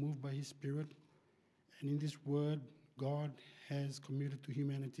as they were moved by his spirit. And in this word, God has committed to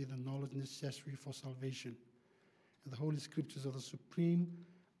humanity the knowledge necessary for salvation. And the Holy Scriptures are the supreme,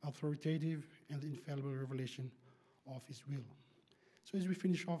 authoritative, and infallible revelation of his will. So as we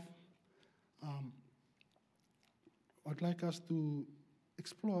finish off, I'd like us to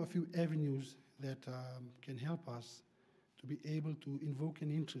explore a few avenues that can help us to be able to invoke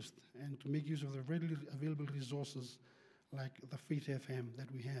an interest and to make use of the readily available resources like the Faith FM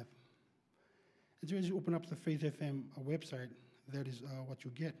that we have. And so as you open up the Faith FM website, that is what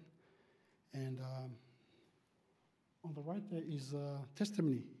you get. And on the right there is a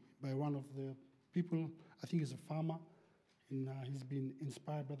testimony by one of the people, I think he's a farmer, and he's been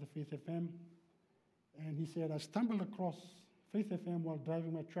inspired by the Faith FM. And he said, I stumbled across Faith FM while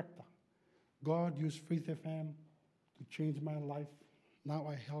driving my tractor. God used Faith FM to change my life. Now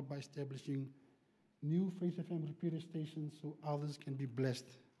I help by establishing new Faith FM repeater stations so others can be blessed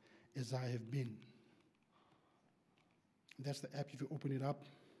as I have been. That's the app if you open it up.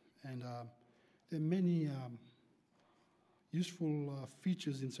 And there are many useful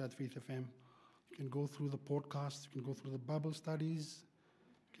features inside Faith FM. You can go through the podcasts, you can go through the Bible studies,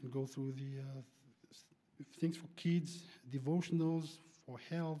 you can go through the things for kids, devotionals, for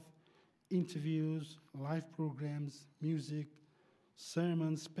health, interviews, live programs, music,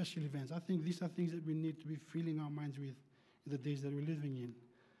 sermons, special events. I think these are things that we need to be filling our minds with in the days that we're living in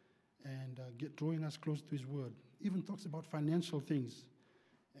and drawing us close to his word. Even talks about financial things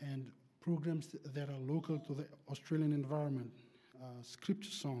and programs that are local to the Australian environment,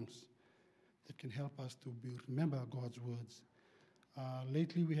 scripture songs that can help us to remember God's words.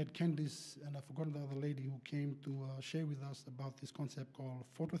 Lately we had Candice, and I've forgotten the other lady who came to share with us about this concept called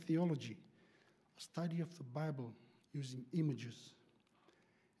phototheology, a study of the Bible using images.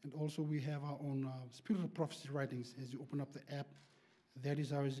 And also we have our own spiritual prophecy writings. As you open up the app, that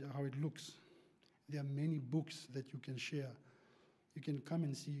is how it looks. There are many books that you can share. You can come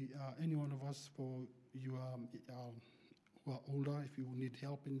and see any one of us for you who are older. If you need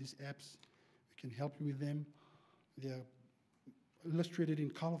help in these apps, we can help you with them. They are illustrated in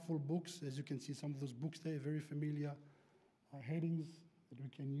colorful books. As you can see, some of those books there are very familiar headings that we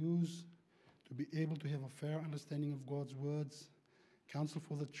can use to be able to have a fair understanding of God's words, counsel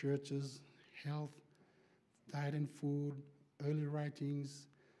for the churches, health, diet and food, early writings.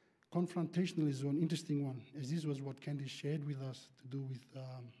 Confrontational is one interesting one, as this was what Candy shared with us to do with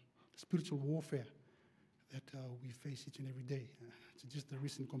spiritual warfare that we face each and every day. It's just a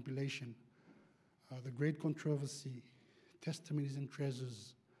recent compilation. The Great Controversy, Testimonies and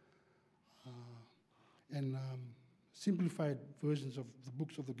Treasures, and simplified versions of the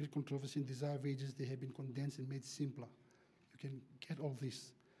books of the Greek controversy and desire of ages. They have been condensed and made simpler. You can get all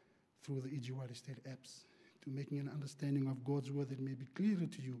this through the E.G. White Estate apps, to making an understanding of God's word that may be clearer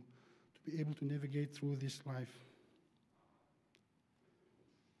to you, to be able to navigate through this life.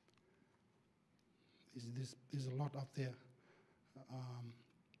 There's a lot out there that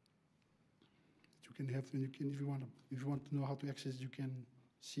you can have, and if you want to know how to access, you can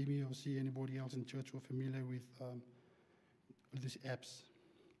see me or see anybody else in church who are familiar with these apps.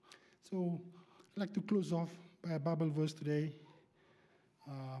 So I'd like to close off by a Bible verse today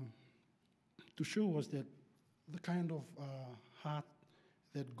to show us that the kind of heart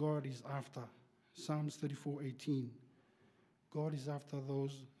that God is after. Psalms 34:18. God is after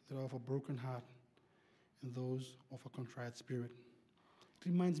those that are of a broken heart and those of a contrite spirit. It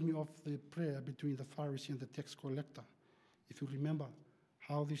reminds me of the prayer between the Pharisee and the tax collector. If you remember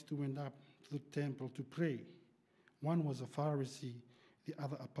how these two went up to the temple to pray. One was a Pharisee, the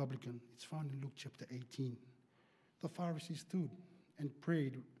other a publican. It's found in Luke chapter 18. The Pharisee stood and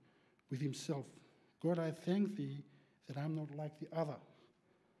prayed with himself, God, I thank thee that I'm not like the other,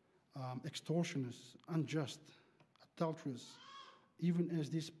 extortioners, unjust, adulterers, even as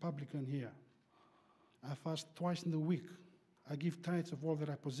this publican here. I fast twice in the week. I give tithes of all that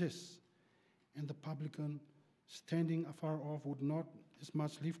I possess. And the publican, standing afar off, would not as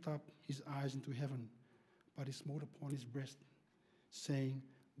much lift up his eyes into heaven, but he smote upon his breast, saying,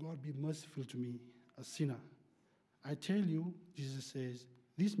 God, be merciful to me, a sinner. I tell you, Jesus says,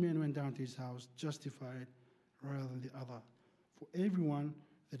 this man went down to his house justified rather than the other. For everyone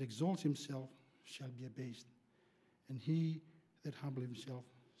that exalts himself shall be abased, and he that humbles himself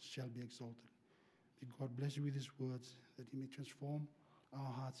shall be exalted. May God bless you with his words, that he may transform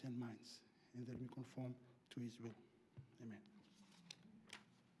our hearts and minds, and that we conform to his will. Amen.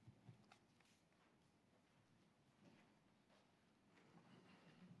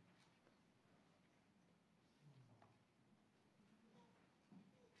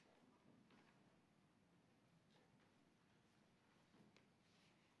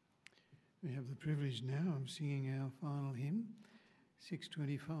 We have the privilege now of singing our final hymn,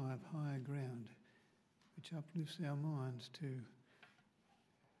 625, Higher Ground, which uplifts our minds to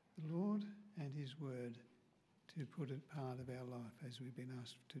the Lord and his word, to put it part of our life as we've been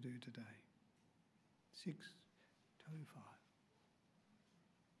asked to do today. 625.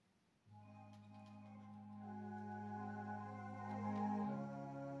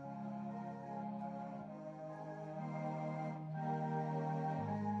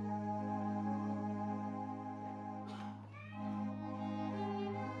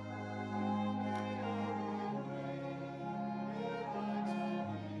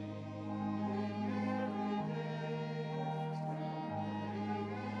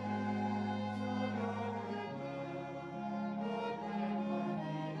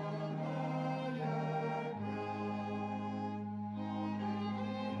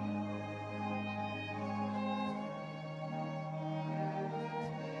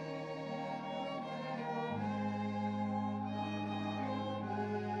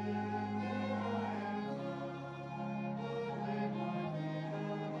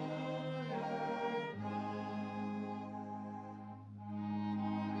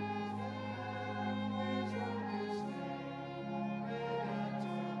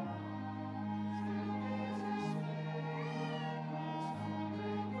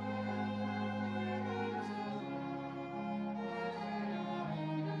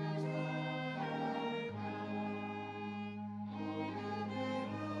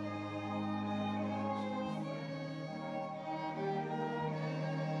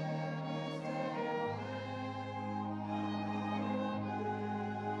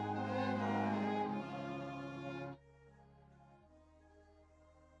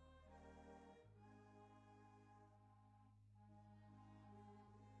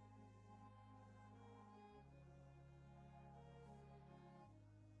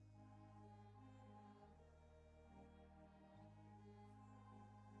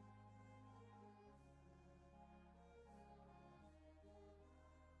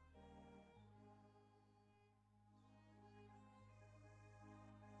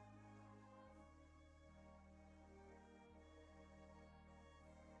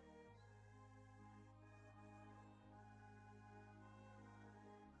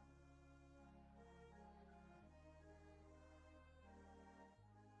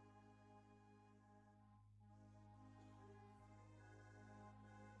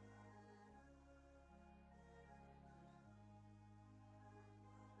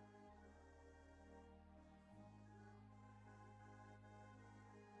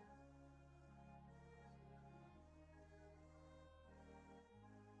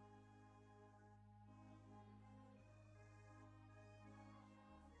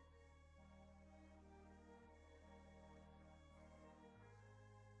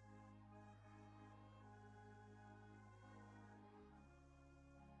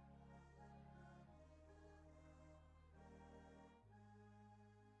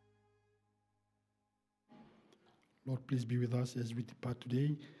 Lord, please be with us as we depart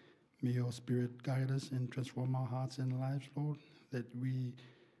today. May your Spirit guide us and transform our hearts and lives, Lord, that we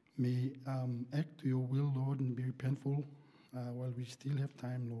may act to your will, Lord, and be repentful while we still have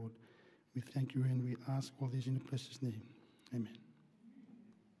time, Lord. We thank you and we ask all this in your precious name. Amen.